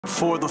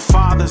For the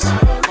fathers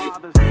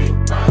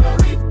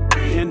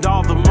and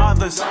all the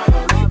mothers,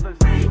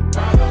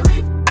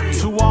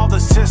 to all the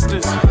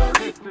sisters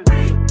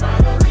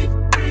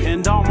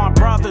and all my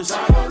brothers,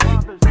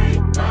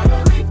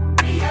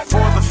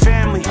 for the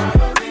family,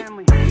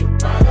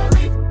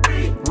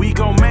 we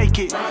gon' make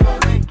it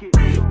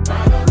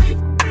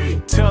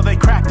till they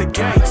crack the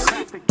gates.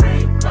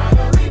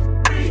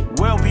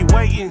 We'll be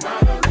waiting.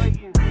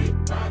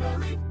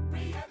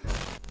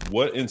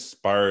 What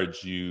inspired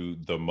you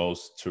the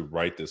most to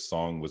write this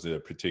song? Was it a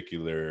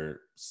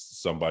particular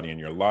somebody in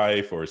your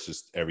life, or it's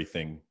just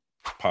everything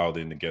piled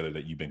in together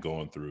that you've been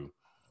going through?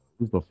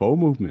 It's the faux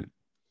movement.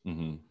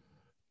 Because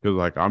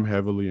like I'm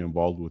heavily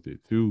involved with it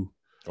too.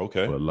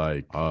 Okay. But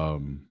like, I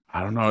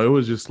don't know. It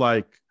was just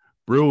like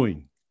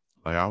brewing.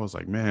 Like I was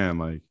like, man,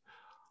 like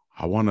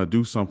I want to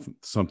do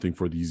something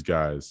for these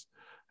guys.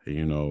 And,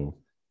 you know,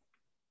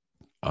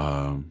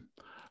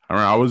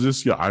 I was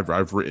just, yeah, I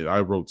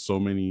wrote so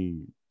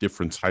many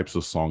different types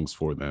of songs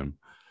for them,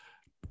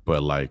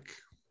 but like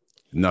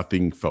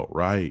nothing felt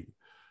right.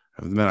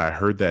 And then I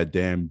heard that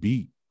damn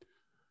beat,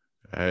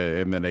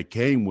 and then it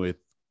came with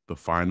the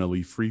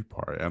finally free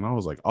part, and I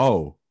was like,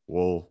 oh,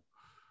 well,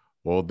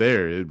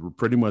 there it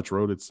pretty much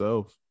wrote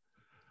itself.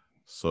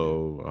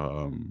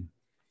 So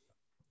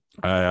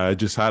I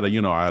just had to,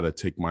 you know, I had to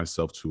take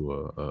myself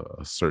to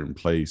a certain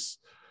place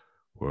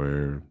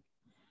where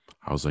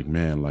I was like,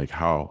 man, like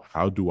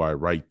how do I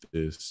write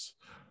this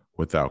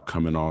without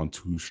coming on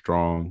too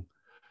strong,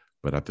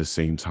 but at the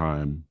same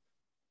time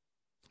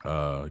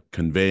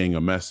conveying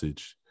a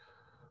message?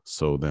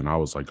 So then I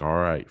was like, all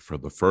right, for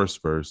the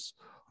first verse,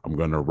 I'm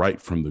going to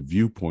write from the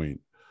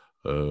viewpoint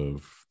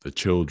of the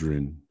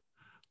children,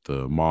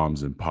 the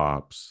moms and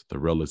pops, the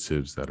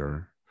relatives that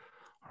are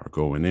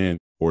going in,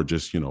 or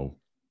just, you know,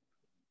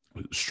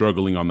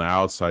 struggling on the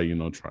outside, you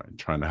know,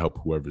 trying to help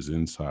whoever's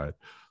inside.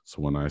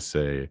 So when I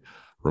say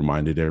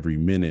reminded every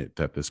minute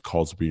that this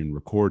call's being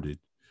recorded,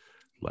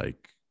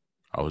 like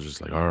I was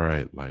just like, all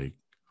right, like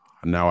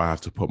now I have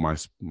to put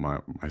myself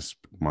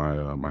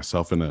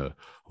in a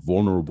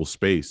vulnerable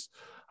space.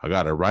 I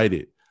gotta write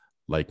it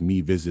like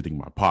me visiting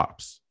my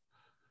pops,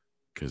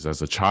 because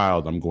as a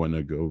child I'm going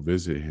to go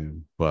visit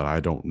him, but I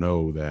don't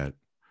know that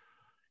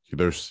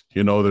there's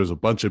a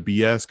bunch of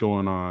BS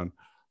going on.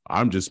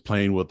 I'm just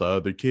playing with the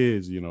other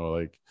kids, you know,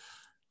 like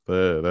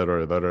that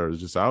are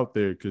just out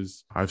there,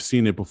 because I've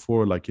seen it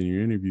before, like in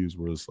your interviews,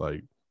 where it's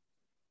like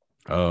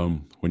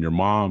when your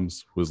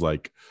mom's was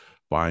like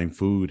buying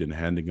food and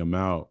handing them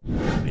out,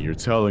 and you're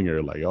telling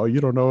her like, oh,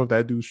 you don't know if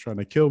that dude's trying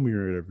to kill me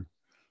or whatever.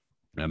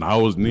 And I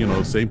was, you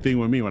know, same thing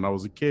with me when I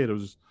was a kid. I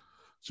was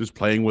just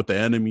playing with the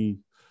enemy,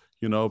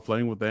 you know,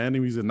 playing with the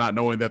enemies and not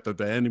knowing that they're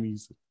the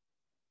enemies,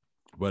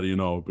 but you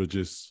know, but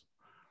just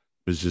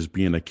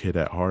being a kid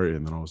at heart.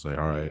 And then I was like,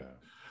 all right,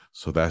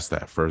 so that's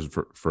that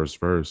first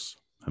verse.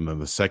 And then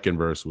the second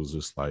verse was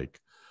just like,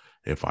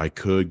 if I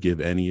could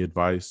give any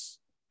advice,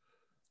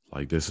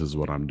 like this is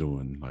what I'm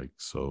doing. Like,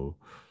 so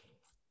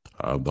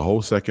the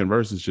whole second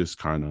verse is just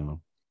kind of,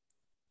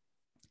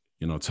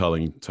 you know,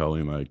 telling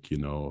like, you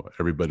know,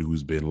 everybody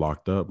who's been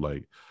locked up,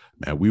 like,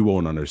 man, we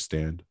won't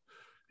understand,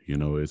 you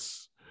know,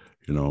 it's,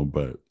 you know,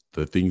 but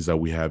the things that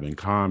we have in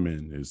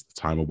common is the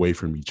time away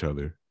from each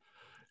other.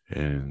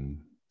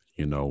 And,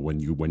 you know, when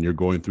you're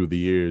going through the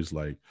years,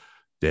 like,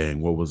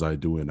 dang, what was I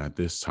doing at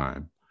this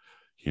time?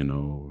 You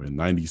know, in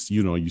 90s,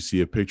 you know, you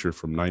see a picture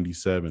from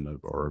 97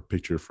 or a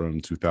picture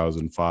from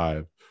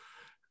 2005.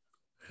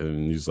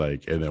 And he's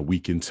like, and then we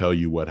can tell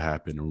you what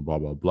happened and blah,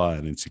 blah, blah.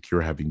 And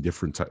Insecure having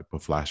different type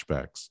of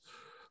flashbacks.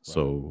 Wow.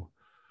 So,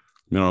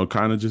 you know,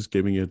 kind of just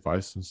giving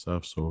advice and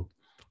stuff. So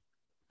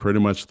pretty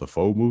much the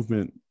faux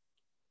movement,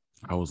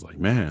 I was like,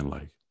 man,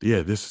 like,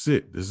 yeah, this is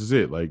it. This is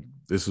it. Like,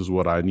 this is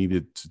what I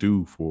needed to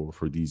do for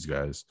these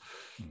guys.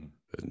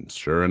 And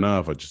sure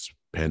enough, I just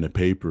pen and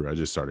paper. I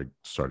just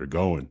started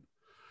going.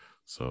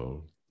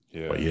 So,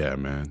 yeah, but yeah,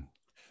 man.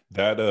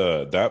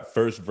 That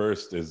first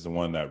verse is the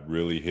one that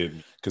really hit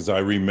me, because I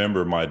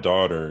remember my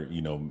daughter,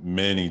 you know,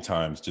 many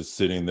times just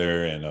sitting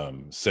there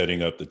and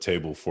setting up the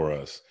table for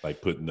us,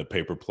 like putting the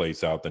paper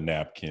plates out, the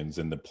napkins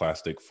and the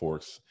plastic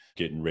forks,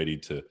 getting ready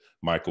to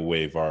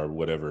microwave our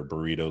whatever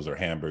burritos or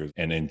hamburgers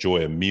and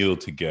enjoy a meal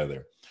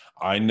together.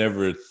 I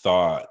never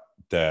thought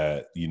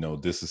that, you know,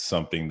 this is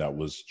something that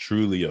was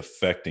truly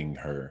affecting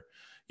her.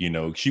 You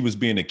know, she was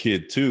being a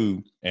kid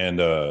too,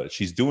 and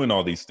she's doing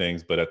all these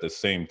things, but at the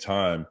same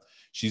time,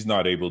 she's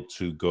not able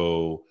to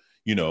go,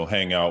 you know,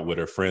 hang out with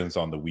her friends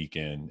on the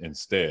weekend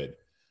instead,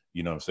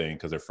 you know what I'm saying?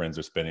 Because her friends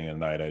are spending a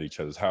night at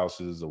each other's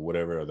houses or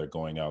whatever, or they're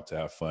going out to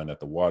have fun at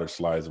the water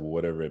slides or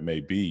whatever it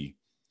may be.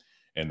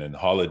 And then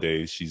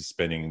holidays, she's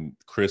spending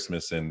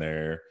Christmas in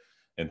there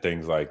and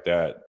things like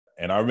that.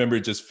 And I remember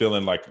just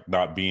feeling like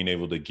not being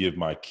able to give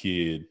my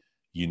kid,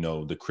 you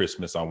know, the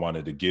Christmas I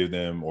wanted to give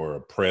them, or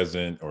a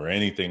present or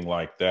anything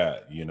like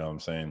that. You know what I'm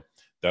saying?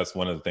 That's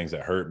one of the things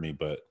that hurt me.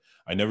 But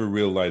I never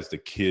realized the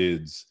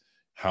kids,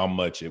 how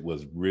much it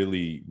was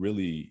really,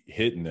 really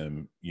hitting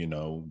them, you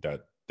know,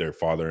 that their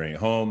father ain't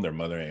home, their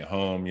mother ain't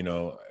home, you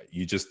know.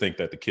 you just think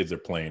that the kids are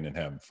playing and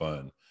having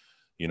fun.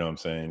 You know what I'm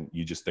saying?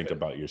 You just think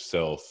about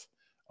yourself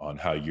on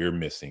how you're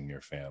missing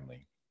your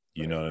family.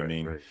 You know what I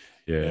mean? Right.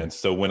 Yeah. And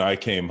so when I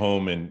came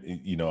home and,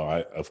 you know,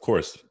 of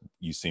course,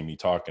 you see me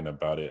talking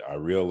about it, I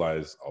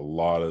realized a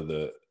lot of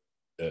the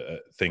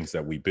things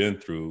that we've been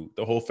through,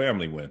 the whole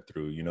family went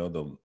through, you know,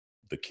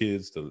 the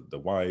kids, the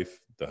wife,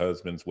 the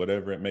husbands,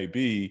 whatever it may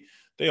be,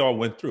 they all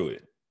went through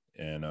it.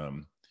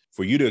 And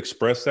for you to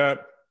express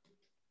that,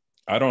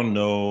 I don't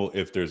know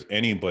if there's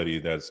anybody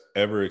that's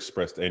ever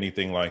expressed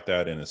anything like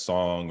that in a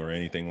song or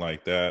anything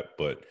like that,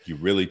 but you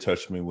really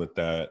touched me with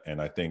that.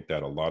 And I think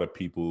that a lot of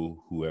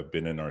people who have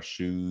been in our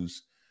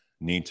shoes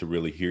need to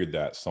really hear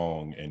that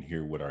song and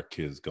hear what our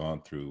kids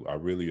gone through. I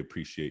really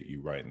appreciate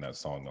you writing that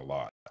song a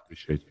lot.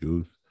 Appreciate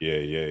you.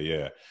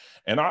 Yeah.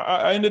 And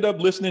I ended up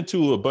listening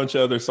to a bunch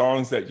of other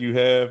songs that you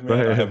have,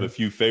 man. I have a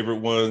few favorite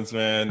ones,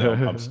 man.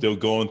 I'm still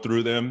going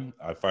through them.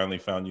 I finally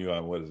found you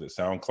on, what is it,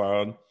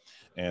 SoundCloud?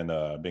 And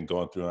I've been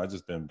going through, and I've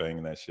just been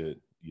banging that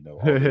shit, you know,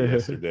 all day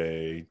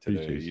yesterday,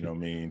 today, you know what I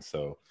mean?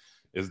 So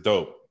it's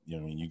dope. You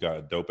know what I mean? You got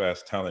a dope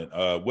ass talent.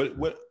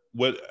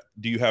 What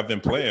do you have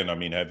them playing? I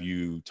mean, have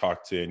you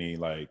talked to any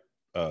like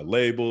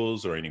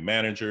labels or any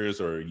managers,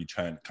 or are you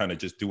trying kind of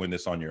just doing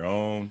this on your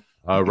own?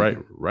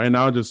 Right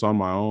now, just on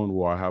my own.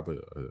 Well, I have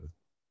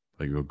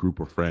a group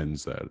of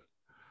friends that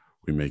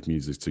we make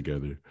music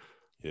together.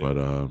 Yeah. But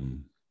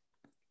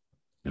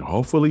you know,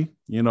 hopefully,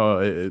 you know,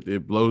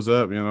 it blows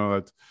up. You know,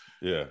 that's,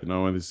 yeah. You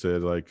know, when they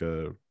said like,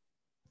 you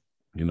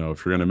know,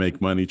 if you're gonna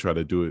make money, try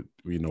to do it,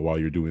 you know, while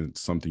you're doing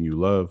something you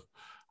love.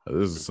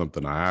 This is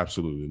something I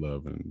absolutely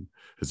love, and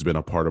it's been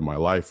a part of my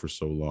life for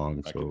so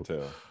long. I can tell.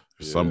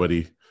 Yeah.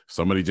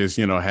 Somebody just,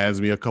 you know,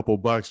 hands me a couple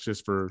bucks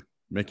just for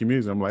making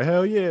music. I'm like,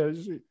 hell yeah,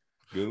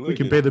 we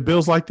can pay the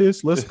bills like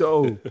this. Let's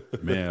go,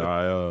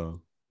 man.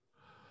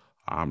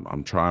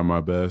 I'm trying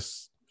my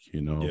best,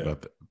 you know,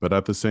 but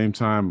at the same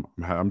time,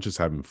 I'm just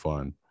having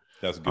fun.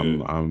 That's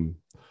good.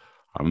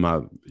 I'm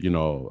not, you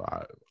know,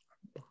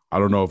 I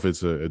don't know if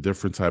it's a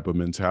different type of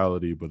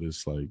mentality, but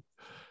it's like,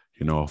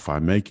 you know, if I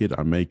make it,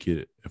 I make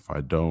it. If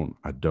I don't,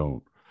 I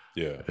don't.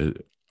 Yeah.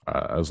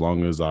 As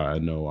long as I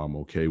know I'm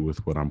okay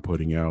with what I'm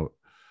putting out,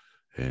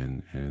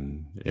 and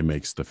it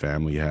makes the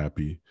family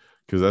happy,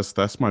 because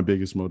that's my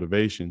biggest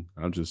motivation.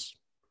 I'm just,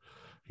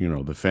 you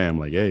know, the fam.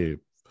 Like, hey,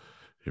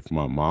 if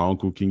my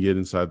uncle can get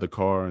inside the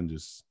car and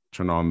just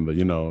turn on the,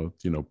 you know,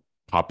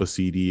 pop a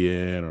CD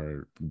in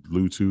or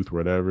Bluetooth,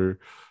 whatever,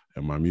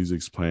 and my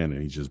music's playing,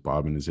 and he's just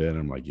bobbing his head,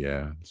 I'm like,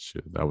 yeah,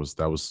 shit, that was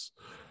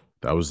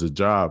the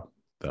job.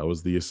 That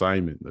was the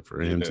assignment for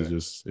him to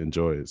just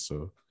enjoy it.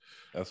 So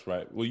that's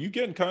right. Well, you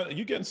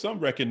getting some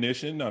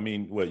recognition. I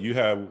mean, what, you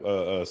have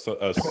a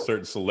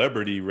certain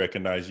celebrity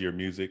recognize your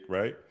music,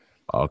 right?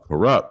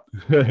 Corrupt.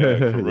 Yeah,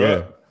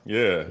 Corrupt.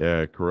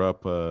 Yeah.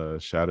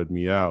 Corrupt shouted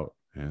me out,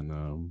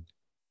 and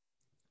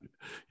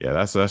yeah,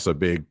 that's a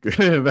big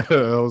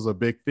that was a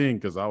big thing,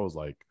 because I was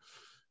like,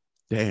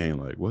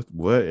 dang, like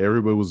what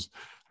everybody was,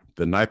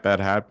 the night that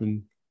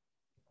happened,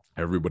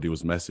 everybody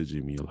was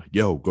messaging me like,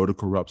 yo, go to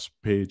Corrupt's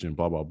page and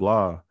blah blah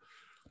blah.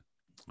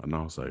 And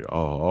I was like,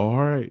 oh, all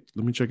right,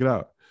 let me check it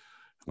out.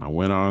 And I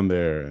went on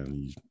there,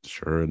 and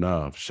sure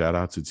enough, shout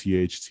out to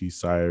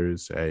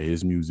THTCYRUS. Hey,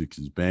 his music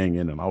is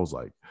banging. And I was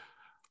like,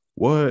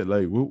 what?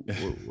 Like,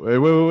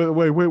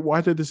 wait,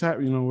 why did this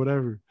happen? You know,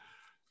 whatever.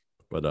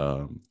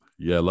 But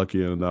yeah,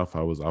 lucky enough,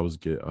 I was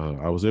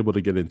able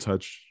to get in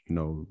touch, you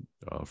know,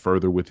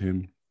 further with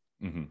him,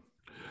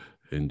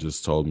 and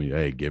just told me,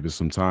 hey, give it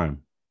some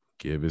time.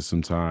 Give it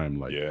some time.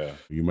 Like, yeah,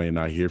 you may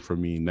not hear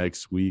from me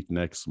next week,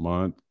 next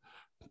month,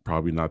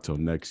 probably not till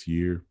next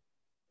year,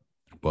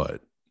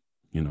 but,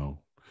 you know,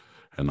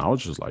 and I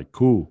was just like,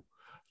 cool.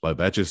 Like,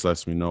 that just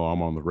lets me know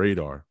I'm on the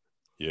radar.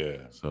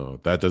 Yeah. So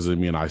that doesn't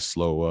mean I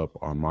slow up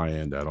on my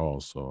end at all.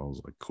 So I was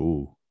like,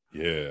 cool.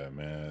 Yeah,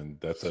 man,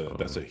 that's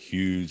a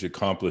huge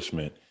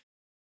accomplishment.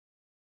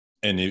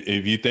 And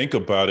if you think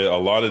about it, a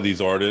lot of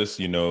these artists,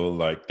 you know,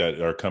 like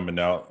that are coming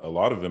out, a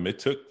lot of them, it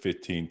took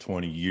 15,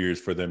 20 years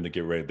for them to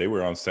get ready. They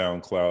were on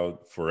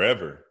SoundCloud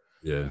forever.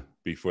 Yeah.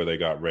 Before they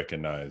got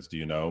recognized,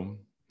 you know?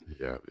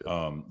 Yeah.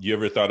 You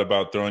ever thought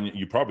about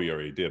you probably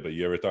already did, but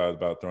you ever thought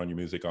about throwing your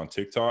music on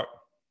TikTok?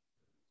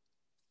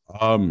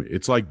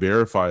 It's like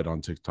verified on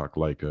TikTok.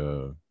 Like,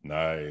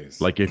 nice.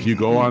 Like if you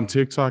go on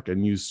TikTok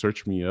and you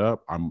search me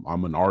up,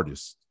 I'm an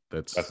artist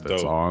that's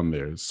on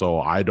there. So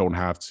I don't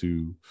have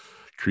to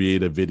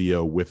create a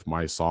video with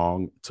my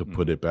song to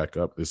put it back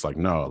up. It's like,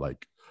 no,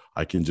 like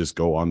I can just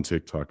go on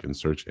TikTok and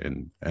search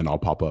and I'll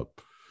pop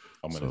up.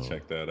 I'm gonna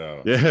check that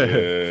out.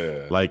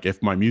 Yeah. Like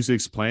if my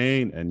music's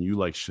playing and you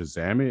like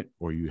Shazam it,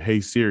 or you, hey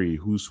Siri,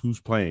 who's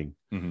playing,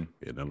 and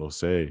it'll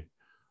say,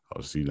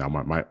 oh, see,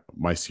 now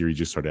my Siri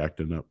just started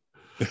acting up.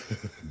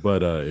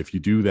 But if you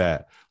do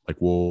that, like,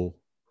 well,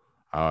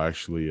 I'll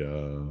actually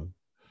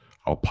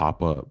I'll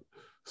pop up.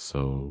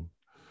 So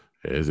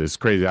it's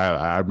crazy.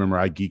 I remember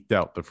I geeked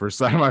out the first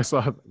time I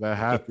saw that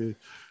happen,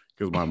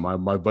 because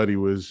my buddy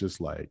was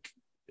just like,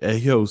 hey,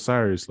 yo,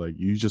 Cyrus, like,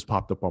 you just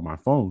popped up on my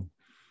phone.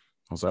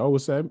 I was like, oh,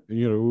 what's that?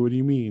 You know, what do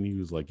you mean? He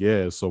was like,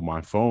 yeah, so my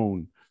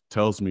phone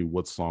tells me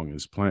what song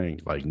is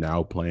playing, like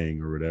now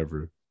playing or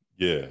whatever.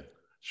 Yeah.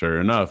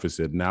 Sure enough, it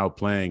said now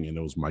playing, and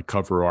it was my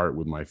cover art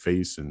with my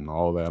face and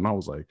all that. And I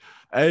was like,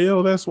 hey,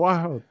 yo, that's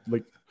wild.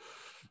 Like,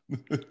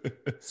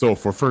 so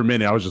for a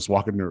minute, I was just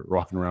walking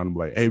around and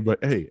like,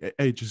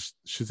 hey, just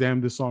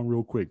Shazam this song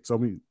real quick. Tell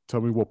me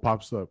what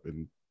pops up.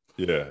 And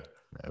Yeah.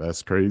 man,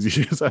 that's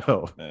crazy as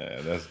hell.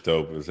 Man, that's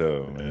dope as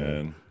hell,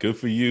 man. Good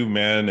for you,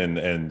 man.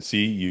 And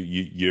see,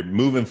 you're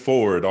moving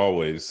forward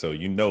always, so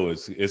you know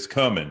it's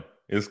coming.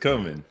 It's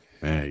coming.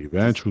 Man,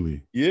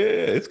 eventually. Yeah,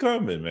 it's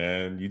coming,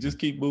 man. You just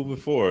keep moving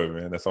forward,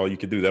 man. That's all you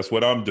can do. That's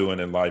what I'm doing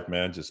in life,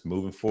 man. Just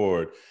moving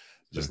forward.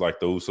 Just like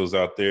the Usos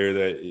out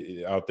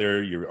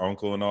there, your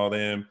uncle and all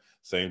them,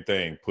 same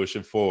thing,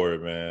 pushing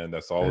forward, man.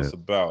 That's all it's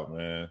about,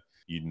 man.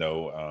 You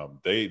know,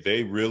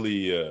 they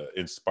really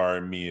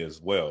inspire me as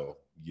well.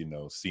 You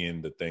know,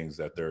 seeing the things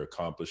that they're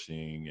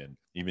accomplishing, and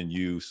even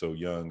you so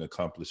young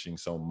accomplishing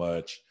so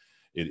much,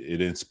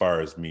 it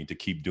inspires me to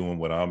keep doing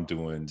what I'm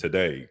doing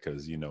today,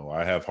 because, you know,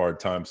 I have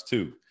hard times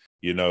too,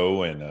 you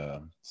know,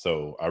 and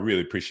so I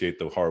really appreciate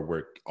the hard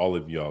work all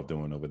of y'all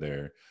doing over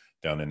there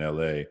down in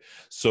LA.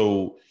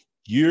 So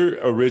you're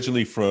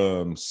originally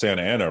from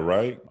Santa Ana,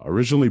 right?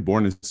 Originally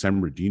born in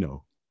San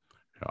Bernardino,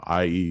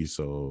 IE,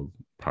 so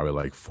probably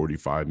like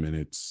 45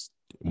 minutes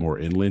more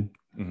inland.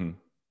 Mm-hmm.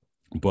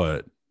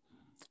 But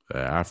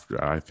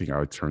after I think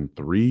I turned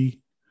 3,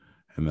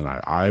 and then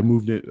I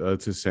moved it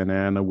to Santa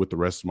Ana with the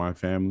rest of my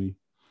family.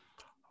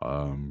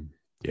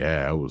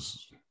 Yeah, it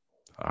was.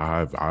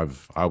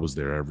 I was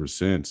there ever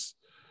since.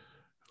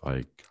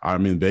 Like,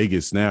 I'm in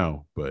Vegas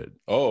now, but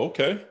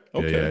okay.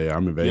 Yeah,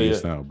 I'm in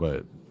Vegas now.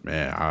 But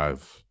man,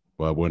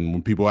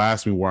 when people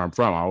ask me where I'm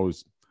from,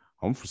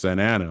 I'm from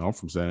Santa Ana. I'm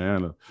from Santa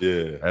Ana.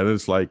 Yeah, and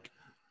it's like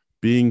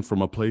being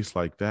from a place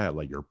like that,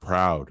 like you're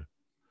proud,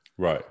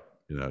 right?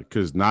 You know,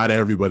 because not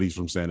everybody's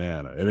from Santa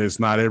Ana, and it's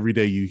not every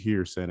day you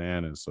hear Santa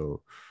Ana.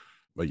 So,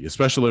 but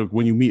especially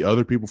when you meet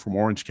other people from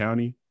Orange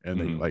County, and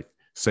they like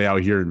say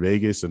out here in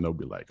Vegas, and they'll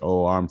be like,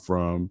 "Oh, I'm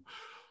from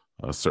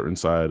a certain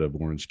side of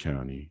Orange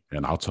County,"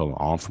 and I'll tell them,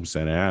 "Oh, I'm from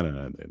Santa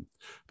Ana," and then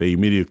they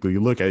immediately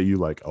look at you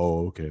like,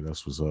 "Oh, okay,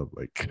 that's what's up."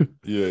 Like,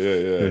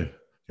 yeah.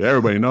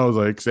 Everybody knows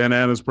like Santa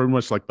Ana is pretty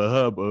much like the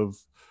hub of,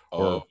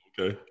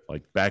 okay,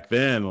 like back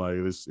then, like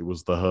it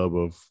was the hub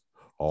of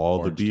all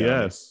Orange the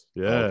BS.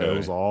 County. Yeah, it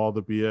was all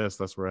the BS.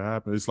 That's where it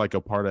happened. It's like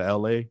a part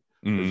of LA.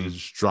 It's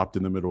just dropped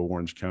in the middle of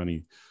Orange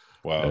County.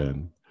 Wow.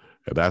 And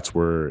that's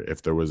where,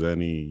 if there was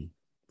any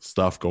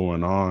stuff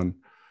going on,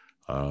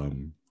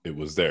 it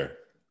was there.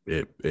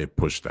 It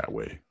pushed that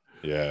way.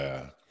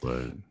 Yeah.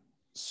 But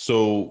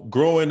so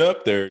growing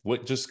up there,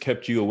 what just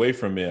kept you away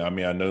from it? I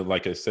mean, I know,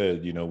 like I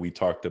said, you know, we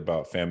talked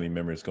about family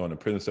members going to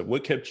prison. So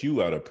what kept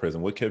you out of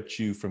prison? What kept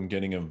you from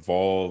getting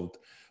involved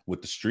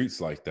with the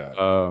streets like that?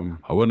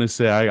 I wouldn't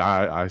say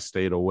I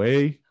stayed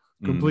away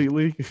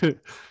completely,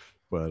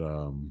 but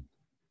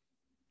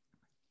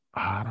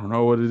I don't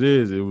know what it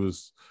is. It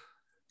was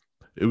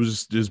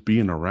just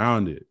being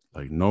around it,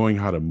 like knowing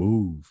how to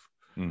move.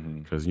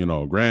 Because, you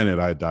know, granted,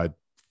 I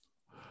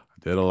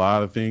did a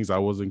lot of things I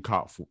wasn't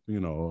caught for,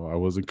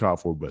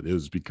 but it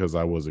was because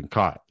I wasn't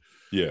caught.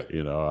 Yeah.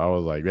 You know, I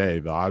was like, hey,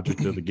 the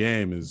object of the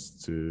game is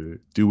to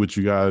do what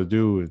you got to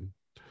do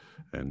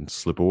and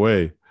slip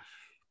away.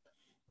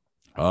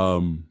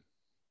 I'll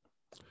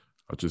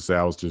just say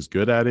I was just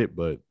good at it,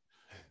 but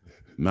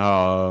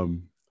no,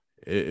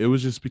 it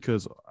was just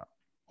because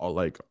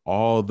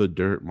all the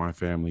dirt my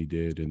family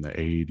did in the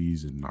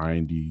 80s and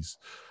 90s,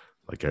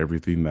 like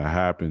everything that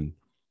happened,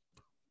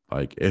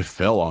 like it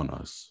fell on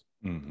us.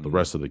 The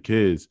rest of the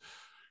kids,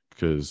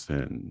 because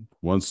then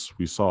once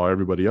we saw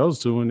everybody else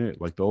doing it,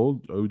 like the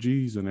old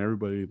OGs and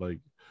everybody, like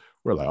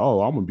we're like,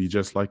 oh, I'm gonna be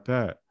just like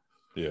that.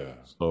 Yeah.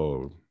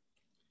 So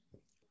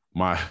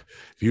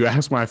if you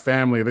ask my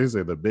family, they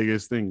say the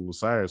biggest thing with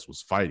Cyrus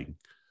was fighting.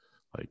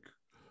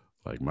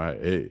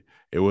 It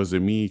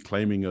wasn't me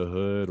claiming a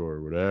hood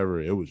or whatever.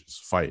 It was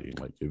just fighting.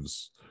 Like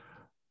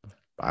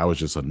I was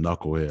just a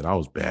knucklehead. I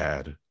was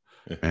bad.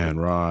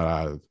 And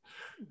Ron,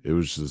 it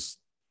was just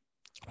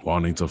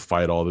wanting to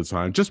fight all the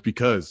time just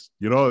because,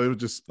 you know, it was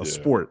just a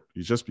sport.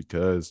 It's just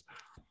because.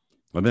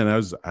 And then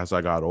as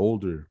I got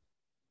older,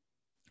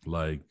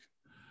 like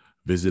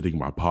visiting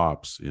my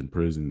pops in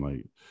prison,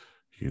 like,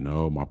 you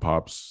know, my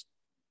pops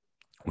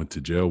went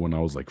to jail when I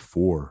was like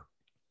 4.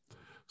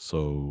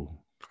 So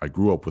I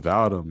grew up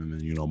without him. And then,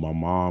 you know, my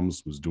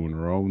mom's was doing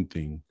her own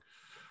thing.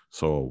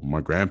 So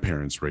my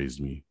grandparents raised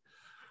me.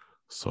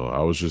 So I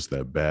was just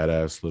that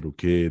badass little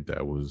kid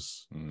that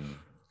was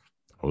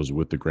I was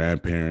with the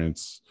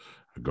grandparents.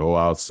 I go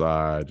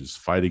outside, just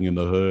fighting in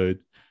the hood,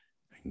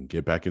 and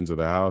get back into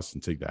the house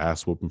and take the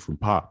ass whooping from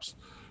pops.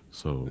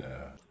 So,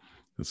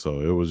 and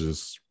so it was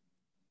just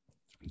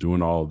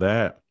doing all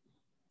that,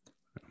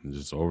 and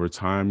just over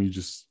time, you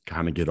just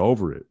kind of get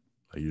over it.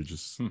 Like you're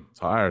just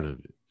tired of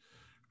it.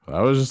 But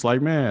I was just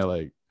like, man,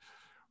 like,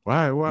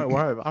 why?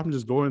 I'm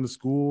just going to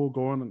school,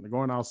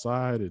 going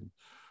outside, and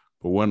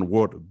But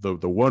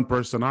the one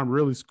person I'm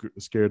really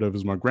scared of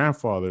is my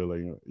grandfather.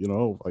 Like, you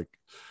know, like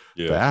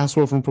the ass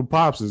whooping from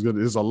pops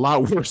is a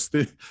lot worse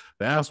than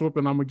the ass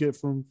whooping I'm gonna get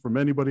from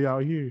anybody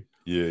out here.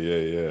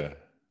 Yeah.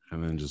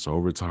 And then just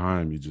over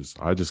time,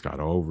 I just got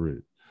over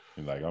it.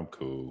 You're like, I'm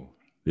cool.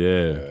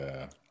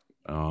 Yeah.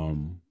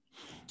 And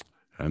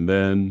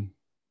then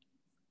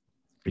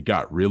it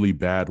got really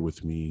bad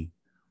with me,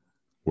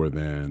 where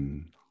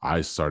then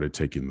I started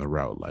taking the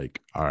route like,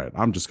 all right,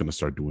 I'm just gonna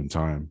start doing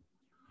time.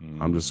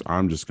 I'm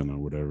just gonna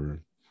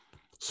whatever.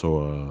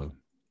 So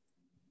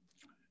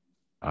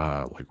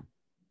like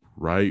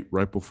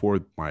right before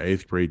my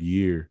 8th grade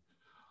year,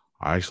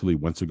 I actually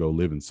went to go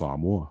live in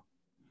Samoa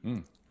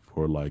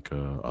for like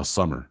a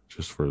summer,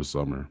 just for a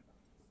summer.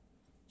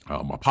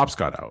 My pops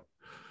got out,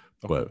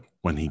 but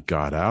when he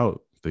got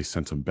out, they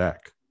sent him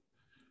back.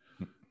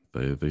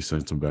 They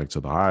sent him back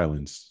to the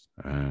islands,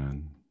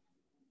 and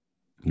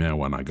man,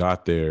 when I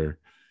got there,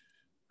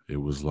 it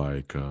was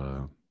like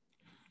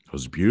it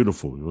was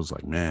beautiful. It was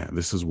like, man,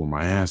 this is where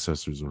my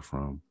ancestors are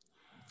from.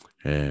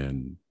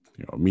 And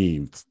you know,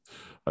 me,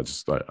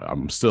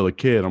 I'm still a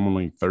kid. I'm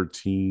only 12,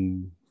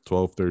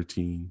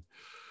 13.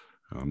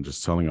 I'm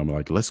just telling him,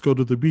 like, let's go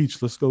to the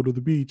beach. Let's go to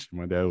the beach. And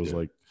my dad was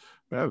like,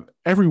 man,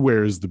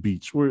 everywhere is the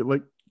beach. We're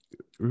like,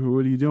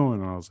 what are you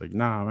doing? And I was like,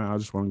 nah, man, I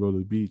just want to go to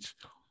the beach.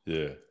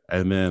 Yeah.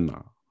 And then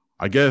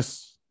I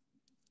guess,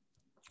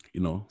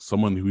 you know,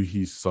 someone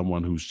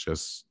who's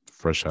just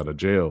fresh out of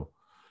jail,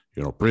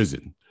 you know,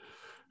 prison.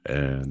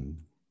 And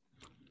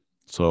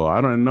so I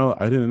didn't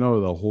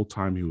know the whole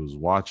time he was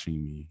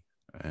watching me.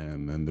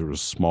 And then there was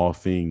small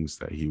things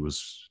that he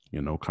was,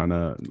 you know, kind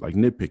of like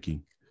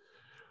nitpicking.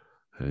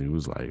 And he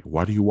was like,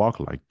 why do you walk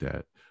like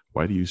that?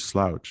 Why do you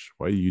slouch?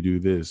 Why do you do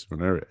this?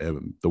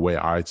 And the way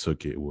I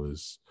took it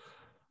was,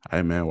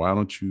 hey, man, why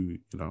don't you,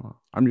 you know,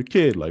 I'm your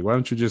kid. Like, why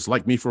don't you just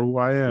like me for who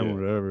I am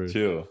or whatever?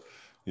 Chill.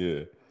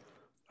 Yeah.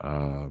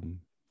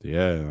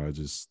 Yeah, I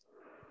just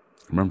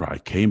remember I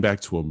came back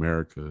to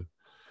America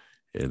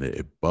and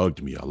it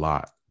bugged me a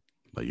lot.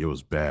 Like, it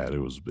was bad.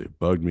 It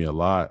bugged me a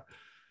lot.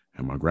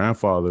 And my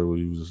grandfather,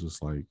 he was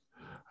just like,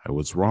 hey,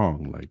 what's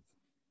wrong? Like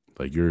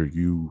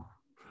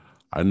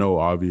I know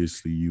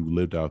obviously you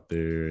lived out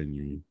there and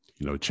you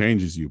know, it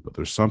changes you, but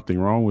there's something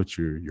wrong with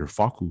your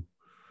faku,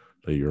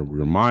 like your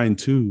mind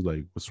too.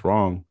 Like, what's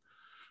wrong?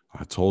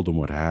 I told him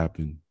what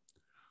happened,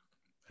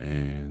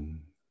 and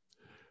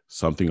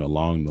something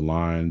along the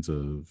lines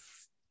of,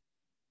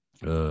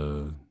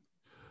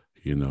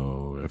 you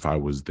know, if I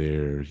was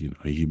there, you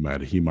know, he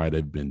might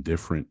have been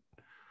different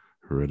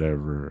or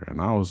whatever.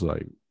 And I was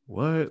like,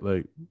 what?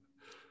 Like,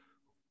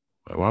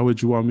 why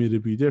would you want me to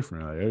be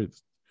different? Like,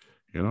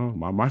 you know,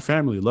 my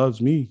family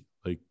loves me.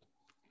 Like,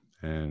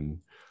 and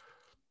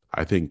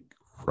I think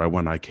right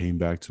when I came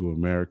back to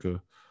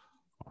America,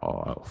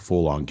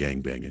 full on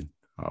gangbanging.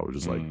 I was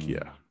just like,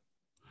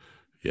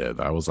 yeah,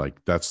 that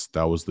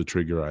was the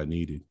trigger I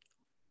needed.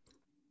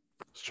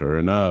 Sure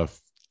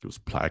enough, it was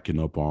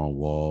placking up on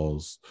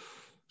walls,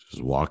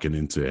 just walking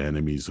into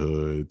enemies'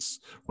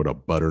 hoods with a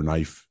butter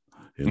knife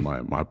in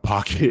my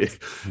pocket,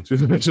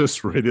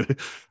 just ready.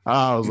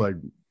 I was like,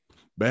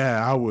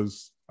 man, I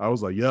was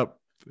like, yep,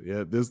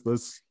 yeah,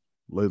 let's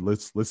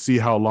see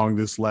how long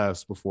this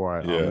lasts before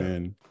I'm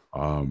in.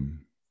 And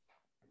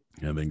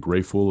then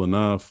grateful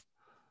enough,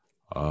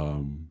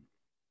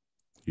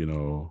 you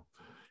know,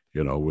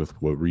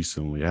 with what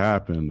recently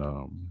happened,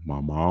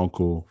 my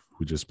uncle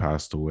who just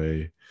passed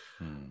away,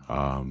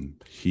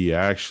 he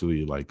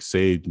actually like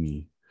saved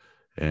me,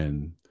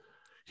 and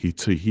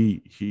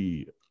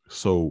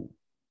so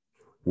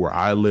where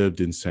I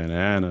lived in Santa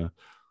Ana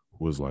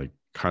was like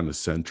kind of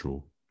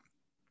central,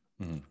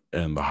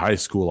 and the high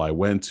school I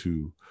went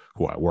to,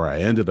 where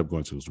I ended up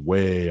going to, was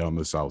way on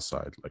the south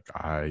side. Like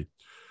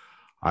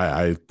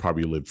I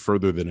probably lived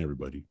further than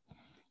everybody,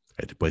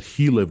 but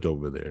he lived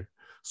over there.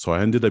 So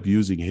I ended up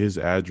using his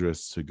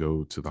address to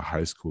go to the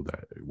high school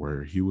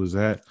where he was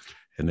at.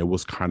 And it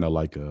was kind of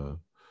like a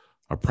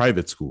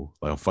private school,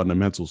 like a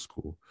fundamental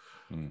school.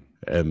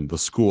 And the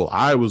school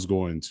I was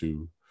going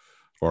to,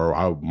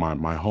 or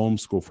my home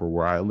school for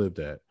where I lived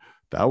at,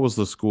 that was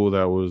the school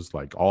that was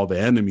like all the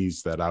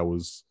enemies that I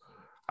was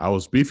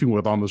beefing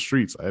with on the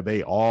streets.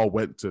 They all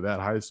went to that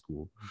high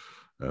school.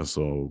 And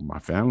so my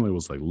family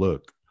was like,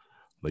 look,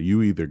 like,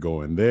 you either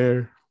go in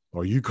there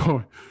or you're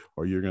gonna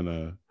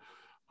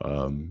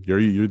you're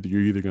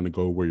either gonna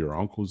go where your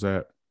uncle's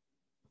at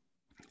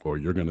or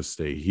you're gonna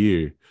stay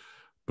here.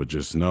 But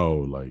just know,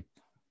 like,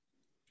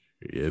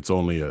 it's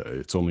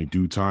only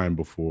due time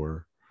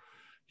before,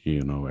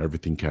 you know,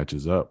 everything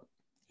catches up.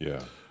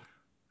 Yeah.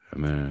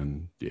 And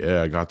then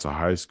I got to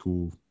high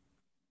school,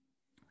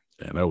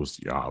 and I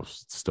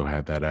still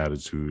had that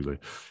attitude,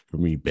 like, for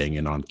me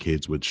banging on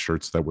kids with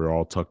shirts that were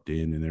all tucked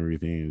in and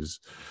everything.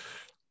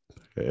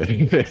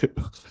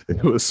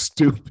 It was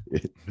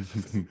stupid.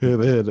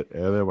 and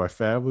then my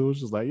family was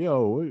just like,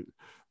 yo,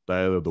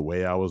 the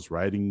way I was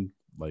writing,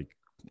 like,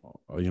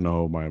 you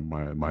know,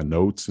 my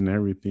notes and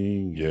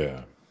everything.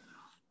 Yeah.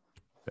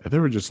 And they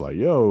were just like,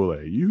 yo,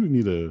 like,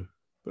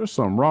 there's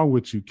something wrong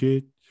with you,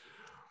 kid.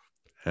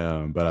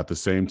 But at the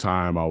same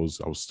time, I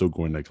was still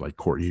going to like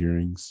court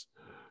hearings,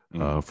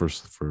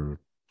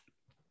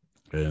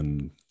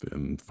 and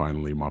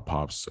finally my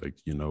pops like,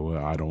 you know,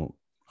 I don't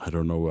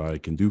know what I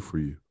can do for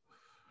you.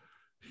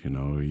 You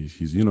know, he's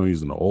he's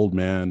an old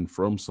man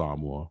from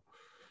Samoa,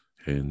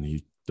 and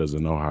he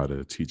doesn't know how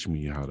to teach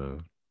me how to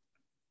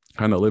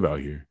kind of live out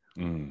here.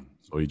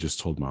 So he just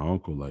told my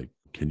uncle, like,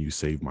 can you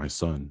save my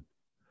son?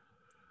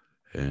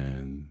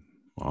 And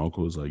my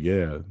uncle was like,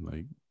 yeah,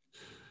 like,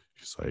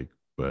 he's like,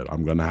 but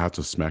I'm gonna have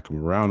to smack him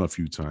around a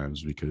few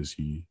times because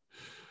he,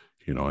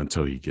 you know,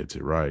 until he gets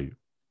it right.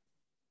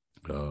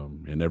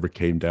 It never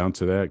came down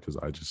to that because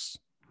I just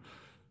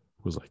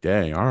was like,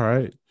 dang, all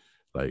right.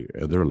 Like,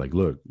 and they're like,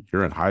 look,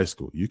 you're in high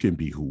school. You can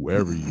be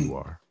whoever you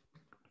are.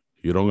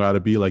 You don't got to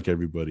be like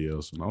everybody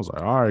else. And I was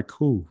like, all right,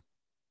 cool.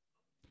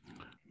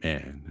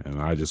 Man, and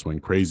I just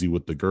went crazy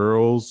with the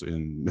girls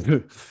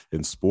and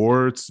in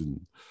sports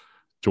and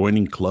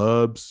joining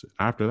clubs.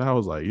 After that, I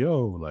was like,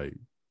 yo, like,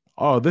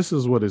 oh, this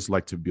is what it's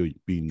like to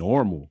be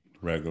normal.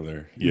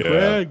 Regular. Yeah.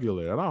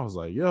 Regular. And I was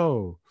like,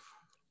 yo.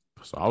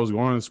 So I was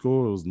going to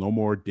school. It was no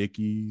more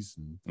Dickies.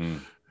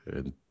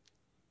 And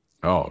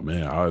oh,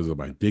 man, I was at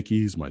my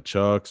Dickies, my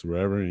Chucks,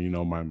 whatever. And, you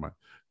know,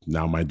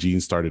 now my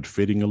jeans started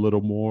fitting a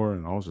little more.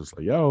 And I was just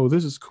like, yo,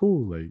 this is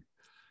cool. Like,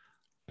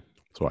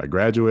 so I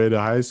graduated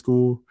high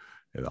school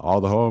and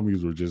all the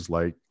homies were just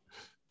like,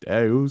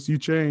 hey, you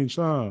changed,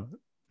 huh?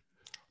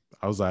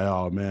 I was like,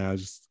 oh, man,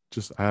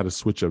 I had to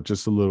switch up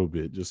just a little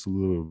bit.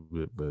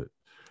 But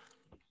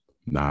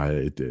nah,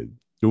 it did.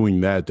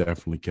 Doing that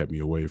definitely kept me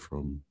away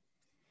from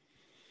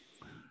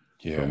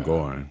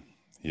going.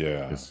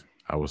 Yeah.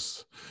 I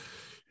was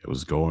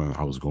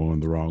going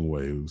the wrong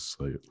way. It was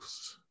like,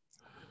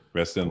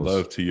 rest in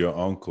love to your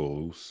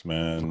uncles,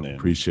 man. I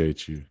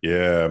appreciate you.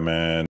 Yeah,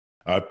 man.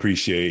 I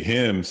appreciate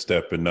him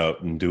stepping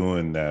up and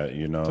doing that,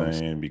 you know what I'm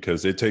saying?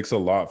 Because it takes a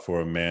lot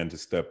for a man to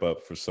step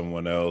up for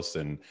someone else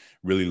and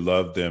really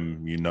love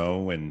them, you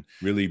know, and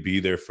really be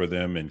there for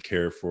them and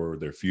care for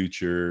their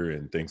future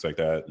and things like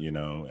that. You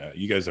know,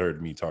 you guys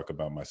heard me talk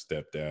about my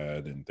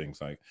stepdad and things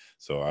like,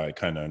 so I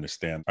kind of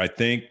understand. I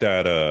think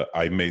that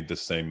I made the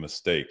same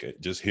mistake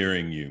just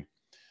hearing you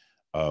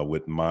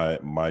with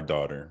my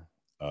daughter.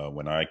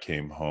 When I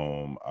came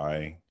home,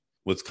 I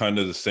was kind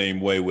of the same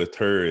way with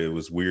her. It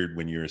was weird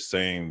when you were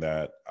saying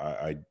that.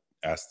 I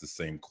asked the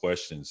same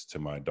questions to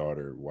my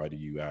daughter. Why do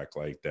you act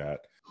like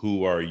that?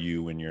 Who are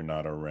you when you're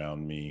not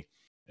around me?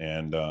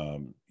 And,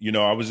 you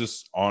know, I was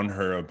just on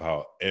her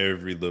about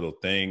every little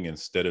thing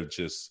instead of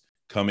just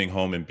coming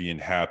home and being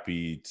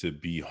happy to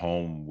be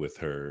home with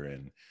her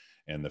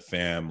and the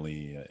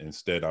family.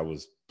 Instead, I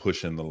was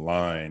pushing the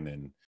line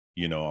and,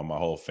 you know, on my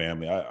whole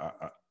family.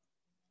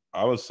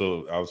 I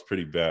was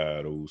pretty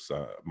bad.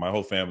 My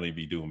whole family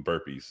be doing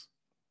burpees,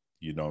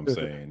 you know what I'm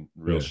saying?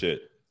 Real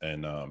shit.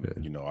 And,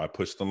 you know, I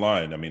pushed the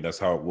line. I mean, that's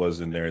how it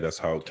was in there. That's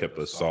how it kept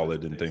us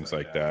solid and things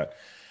like that.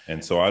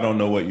 And so I don't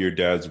know what your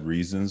dad's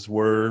reasons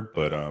were,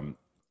 but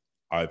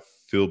I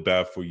feel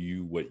bad for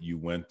you, what you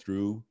went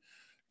through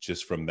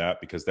just from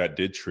that, because that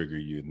did trigger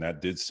you and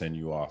that did send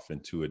you off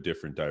into a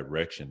different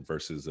direction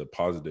versus a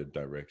positive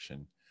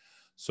direction.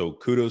 So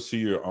kudos to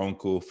your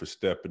uncle for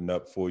stepping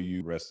up for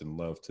you. Rest in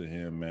love to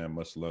him, man.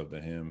 Much love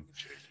to him.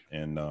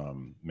 And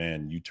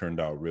man, you turned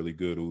out really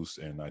good, Oos.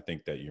 And I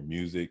think that your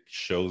music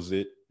shows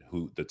it,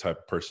 the type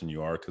of person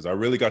you are. Because I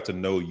really got to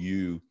know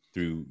you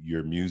through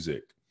your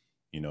music,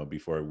 you know,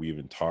 before we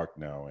even talked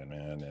now. And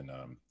man, and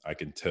I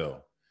can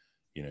tell,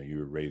 you know, you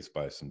were raised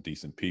by some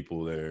decent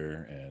people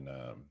there and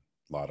a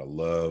lot of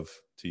love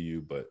to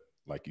you. But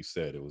like you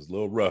said, it was a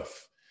little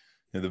rough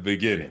in the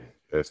beginning.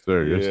 Yes,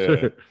 sir. Yeah. Yes,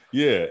 sir.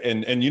 Yeah.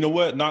 And you know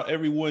what? Not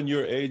everyone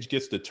your age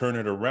gets to turn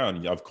it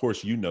around. Of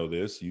course, you know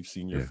this. You've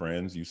seen your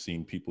friends. You've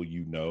seen people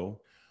you know.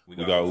 We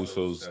got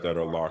Usos that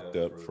are locked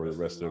up for the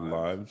rest of their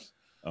lives.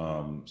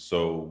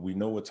 So we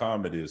know what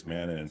time it is,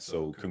 man. And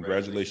so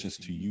congratulations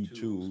to you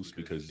too,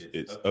 because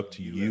it's up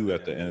to you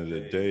at the end of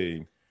the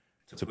day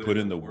to put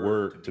in the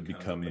work to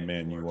become the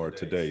man you are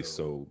today.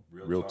 So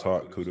real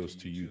talk, kudos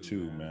to you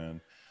too, man.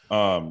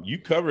 You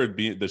covered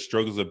the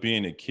struggles of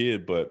being a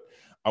kid, but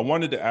I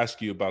wanted to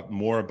ask you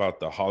more about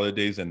the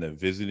holidays and the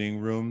visiting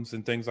rooms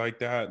and things like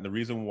that. And the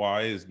reason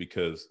why is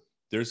because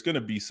there's going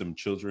to be some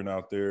children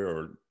out there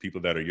or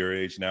people that are your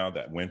age now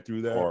that went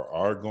through that or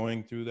are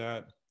going through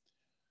that.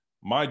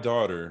 My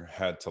daughter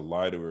had to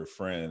lie to her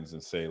friends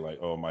and say like,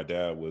 oh, my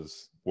dad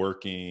was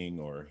working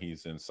or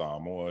he's in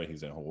Samoa,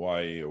 he's in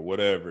Hawaii or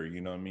whatever,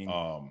 you know what I mean?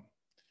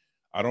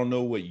 I don't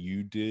know what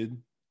you did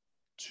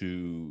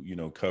to, you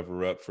know,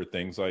 cover up for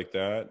things like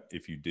that,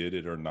 if you did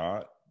it or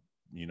not.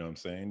 You know what I'm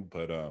saying?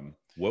 But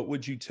what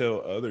would you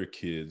tell other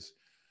kids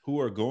who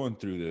are going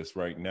through this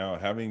right now,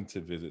 having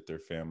to visit their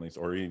families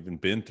or even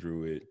been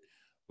through it?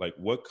 Like,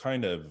 what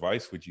kind of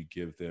advice would you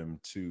give them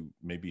to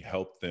maybe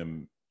help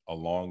them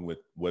along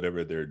with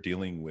whatever they're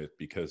dealing with?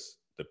 Because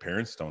the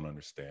parents don't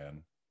understand.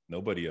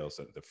 Nobody else,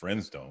 the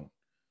friends don't.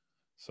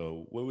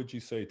 So what would you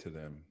say to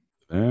them?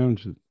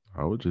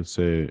 I would just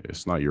say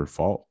it's not your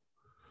fault.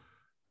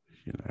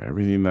 You know,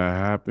 everything that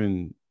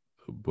happened,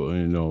 but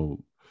you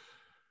know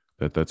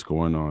that's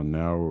going on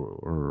now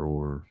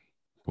or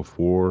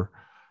before,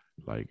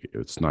 like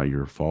it's not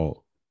your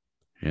fault,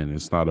 and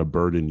it's not a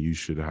burden you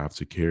should have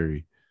to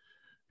carry.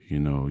 You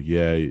know,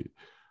 yeah,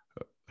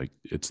 like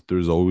it's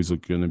there's always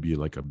going to be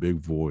like a big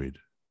void.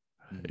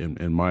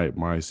 And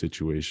my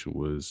situation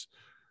was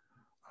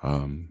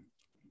um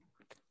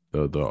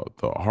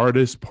the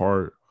hardest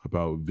part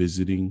about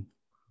visiting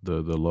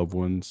the loved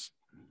ones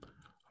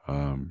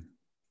um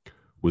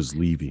was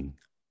leaving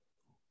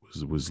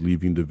was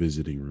leaving the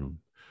visiting room.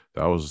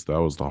 That was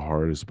the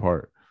hardest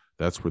part.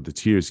 That's where the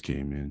tears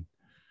came in.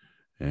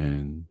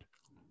 And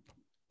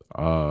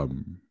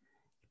um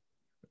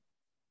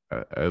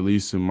at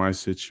least in my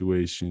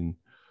situation,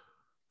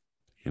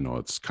 you know,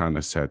 it's kind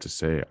of sad to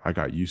say, I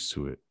got used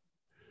to it.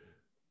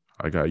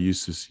 I got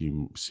used to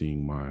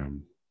seeing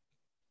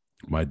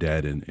my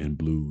dad in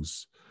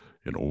blues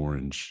and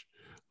orange.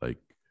 Like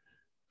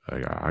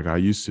I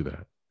got used to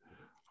that.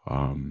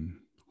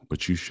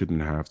 But you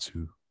shouldn't have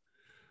to.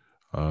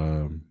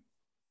 Um,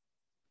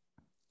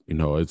 you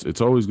know,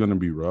 it's always going to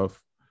be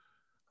rough.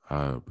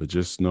 But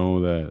just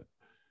know that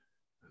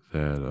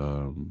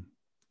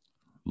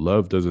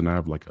love doesn't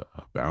have like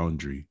a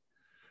boundary.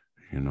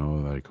 You know,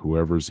 like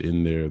whoever's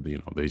in there, you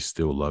know, they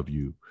still love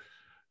you.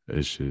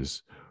 It's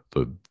just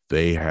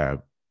they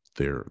have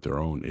their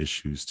own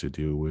issues to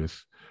deal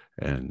with,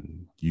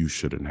 and you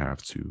shouldn't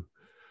have to.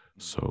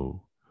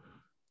 So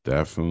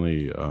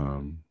definitely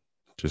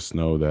just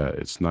know that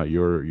it's not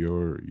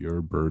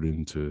your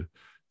burden to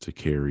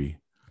carry,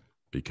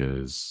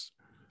 because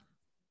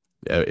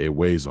it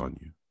weighs on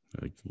you.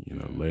 Like, you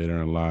know,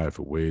 later in life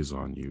it weighs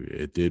on you.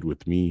 It did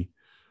with me.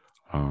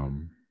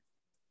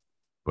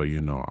 But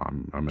you know,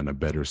 I'm in a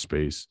better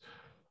space.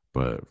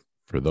 But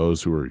for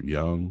those who are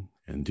young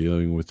and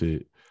dealing with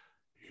it,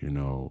 you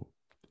know,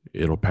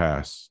 it'll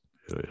pass.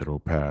 It'll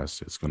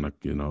pass. It's gonna,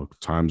 you know,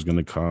 time's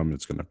gonna come.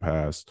 It's gonna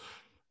pass.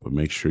 But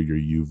make sure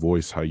you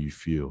voice how you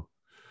feel.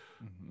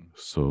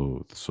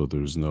 So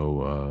there's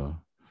no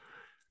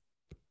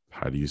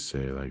how do you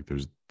say, like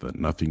there's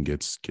nothing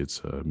gets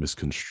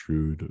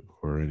misconstrued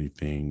or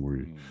anything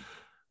where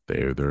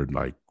they're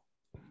like,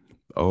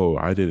 oh,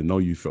 I didn't know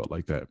you felt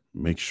like that.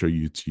 Make sure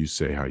you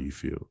say how you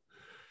feel.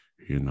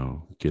 You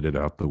know, get it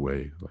out the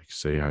way. Like,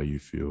 say how you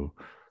feel.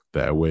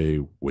 That way,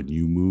 when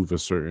you move a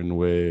certain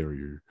way, or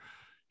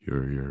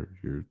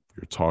you're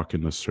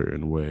talking a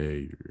certain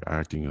way, you're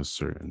acting a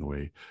certain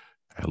way,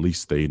 at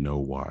least they know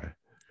why.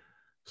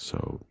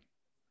 So,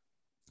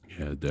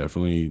 yeah,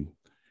 definitely,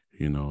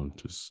 you know,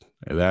 just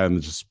that,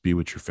 and just be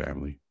with your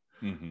family.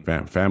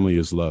 Family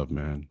is love,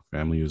 man.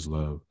 Family is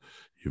love.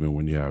 Even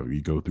when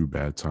you go through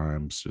bad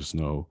times, just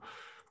know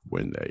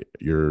when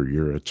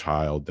you're a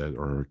child that,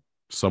 or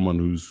someone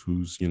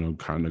who's you know,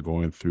 kind of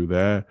going through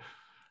that.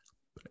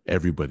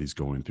 Everybody's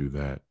going through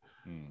that.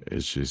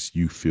 It's just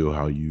you feel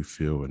how you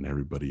feel, and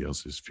everybody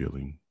else is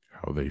feeling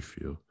how they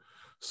feel.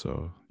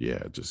 So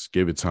yeah, just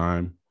give it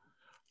time.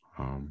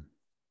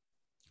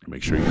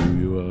 Make sure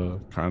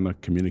you kind of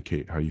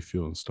communicate how you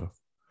feel and stuff.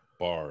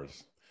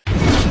 Bars.